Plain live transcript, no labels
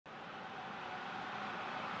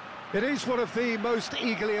It is one of the most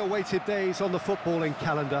eagerly awaited days on the footballing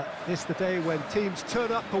calendar. It's the day when teams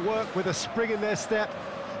turn up for work with a spring in their step.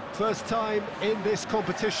 First time in this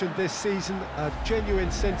competition this season, a genuine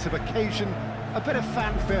sense of occasion, a bit of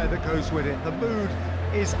fanfare that goes with it. The mood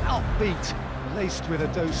is upbeat, laced with a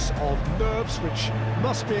dose of nerves, which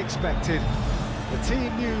must be expected. The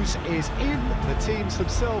team news is in, the teams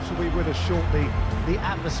themselves will be with us shortly. The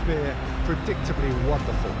atmosphere predictably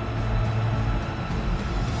wonderful.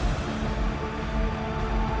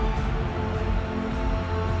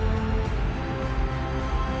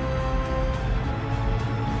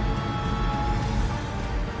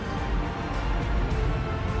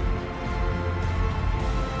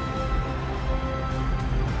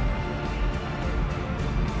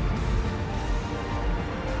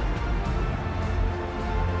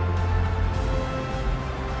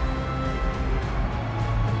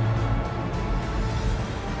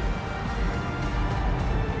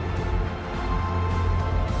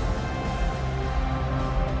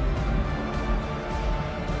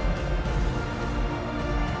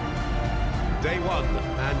 Day one,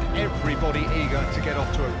 and everybody eager to get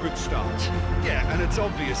off to a good start. Yeah, and it's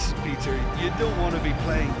obvious, Peter, you don't want to be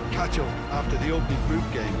playing catch-up after the opening group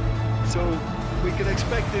game. So we can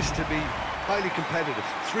expect this to be highly competitive.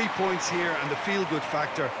 3 points here and the feel-good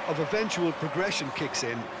factor of eventual progression kicks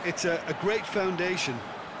in. It's a great foundation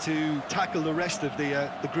to tackle the rest of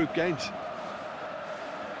the group games.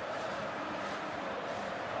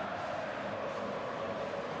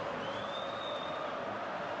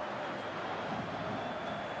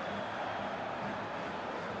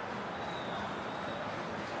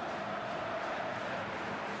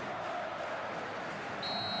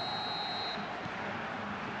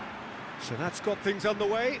 So that's got things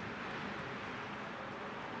underway.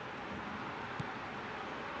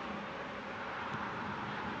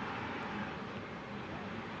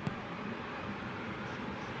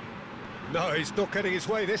 No, he's not getting his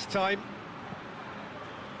way this time.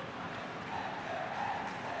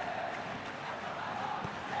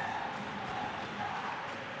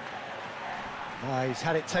 He's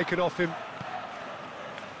had it taken off him.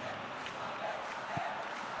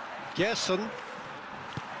 Gerson.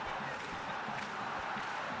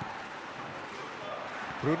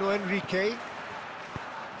 Bruno Henrique,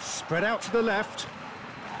 spread out to the left,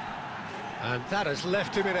 and that has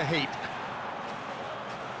left him in a heap.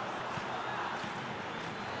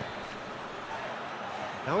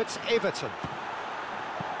 Now it's Everton.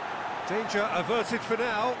 Danger averted for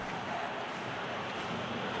now.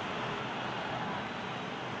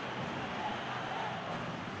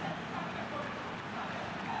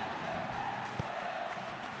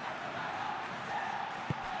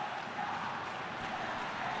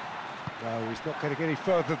 No, he's not going to get any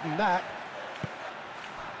further than that.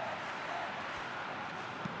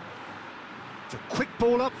 It's a quick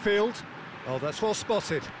ball upfield. Oh, that's well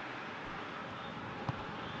spotted.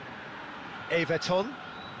 Everton.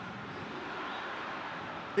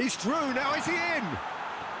 He's through, now is he in?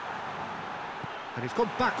 And he's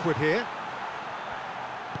gone backward here.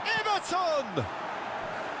 Everton!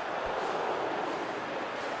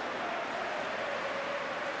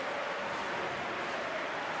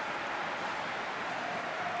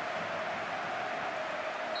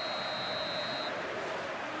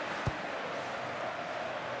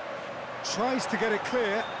 Tries to get it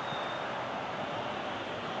clear.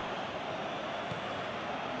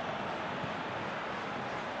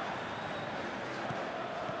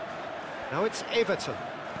 Now it's Everton.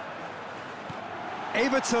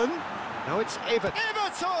 Everton. Now it's Everton.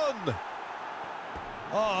 Everton!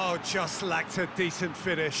 Oh, just lacked a decent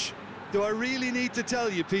finish. Do I really need to tell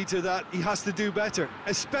you, Peter, that he has to do better,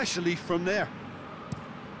 especially from there?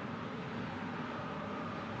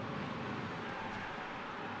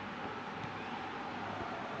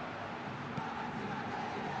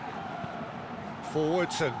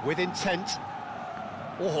 Forwards and with intent.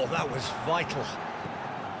 Oh, that was vital.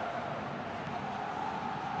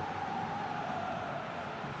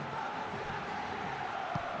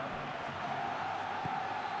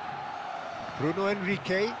 Bruno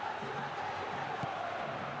Henrique.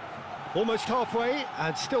 Almost halfway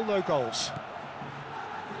and still no goals.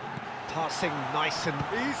 Passing nice and...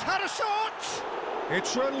 He's had a shot!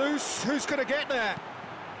 It's run loose. Who's going to get there?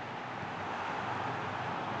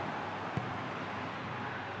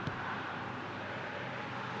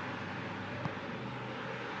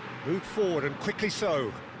 Moved forward and quickly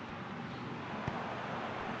so.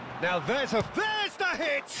 Now there's the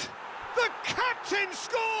hit! The captain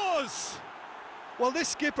scores! Well, this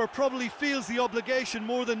skipper probably feels the obligation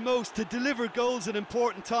more than most to deliver goals at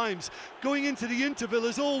important times. Going into the interval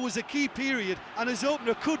is always a key period, and his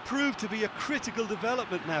opener could prove to be a critical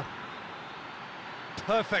development now.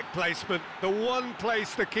 Perfect placement, the one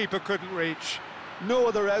place the keeper couldn't reach. No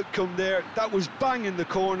other outcome there. That was bang in the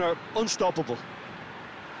corner, unstoppable.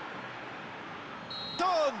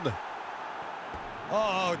 Done!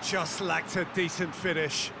 Oh, just lacked a decent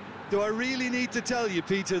finish. Do I really need to tell you,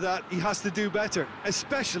 Peter, that he has to do better,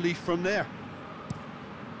 especially from there?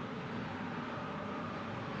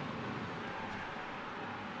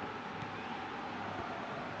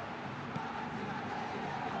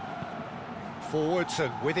 Forwards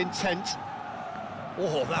and with intent.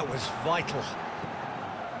 Oh, that was vital.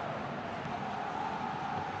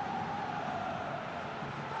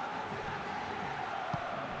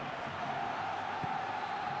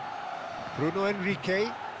 Bruno Enrique.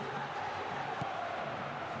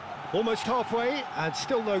 Almost halfway and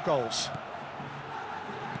still no goals.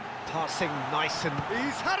 Passing nice and...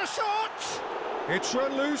 He's had a shot! It's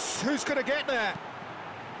run loose, who's going to get there?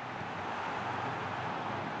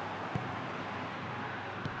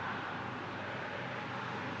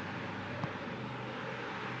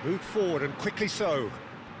 Moved forward and quickly so.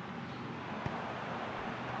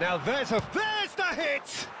 Now there's the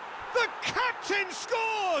hit! The captain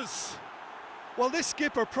scores! Well, this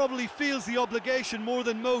skipper probably feels the obligation more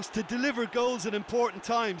than most to deliver goals at important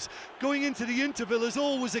times. Going into the interval is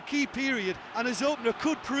always a key period, and his opener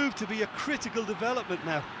could prove to be a critical development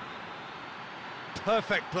now.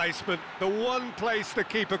 Perfect placement, the one place the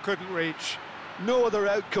keeper couldn't reach. No other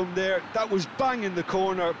outcome there. That was bang in the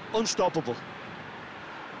corner, unstoppable.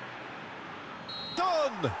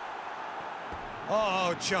 Done!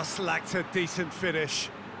 Oh, just lacked a decent finish.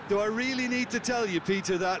 Do I really need to tell you,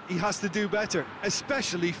 Peter, that he has to do better,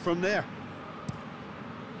 especially from there?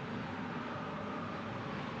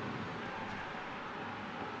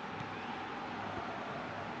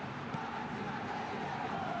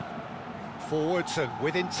 Forwards and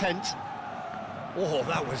with intent. Oh,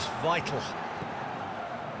 that was vital.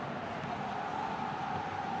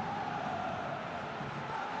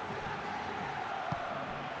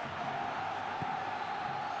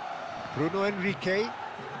 Bruno Enrique.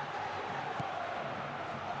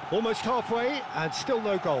 Almost halfway and still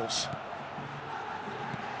no goals.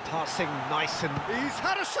 Passing nice and... He's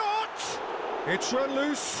had a shot! It's run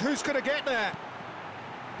loose, who's going to get there?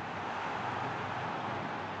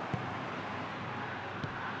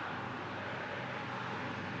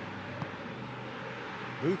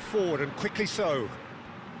 Moved forward and quickly so.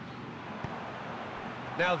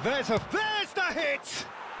 Now there's the hit!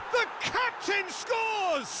 The captain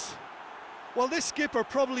scores! Well, this skipper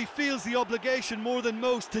probably feels the obligation more than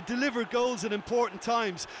most to deliver goals at important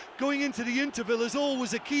times. Going into the interval is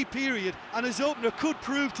always a key period, and his opener could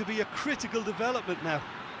prove to be a critical development now.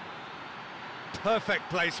 Perfect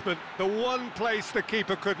placement, the one place the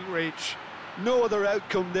keeper couldn't reach. No other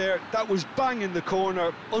outcome there. That was bang in the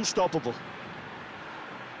corner, unstoppable.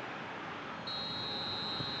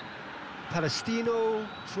 Palestino.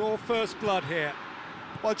 Draw first blood here.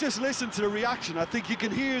 Well, just listen to the reaction. I think you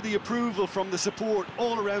can hear the approval from the support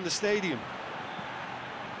all around the stadium.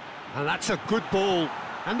 And that's a good ball.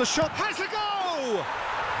 And the shot has a go!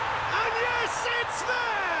 And yes, it's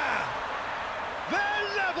there! They're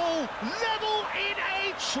level in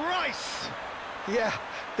a trice! Yeah,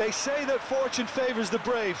 they say that fortune favours the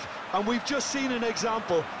brave, and we've just seen an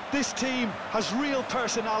example. This team has real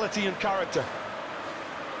personality and character.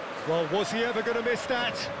 Well, was he ever going to miss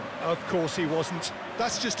that? Of course he wasn't.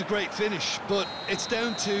 That's just a great finish, but it's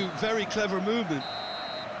down to very clever movement.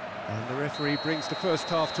 And the referee brings the first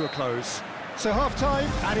half to a close. So half-time,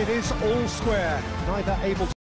 and it is all square. Neither able to...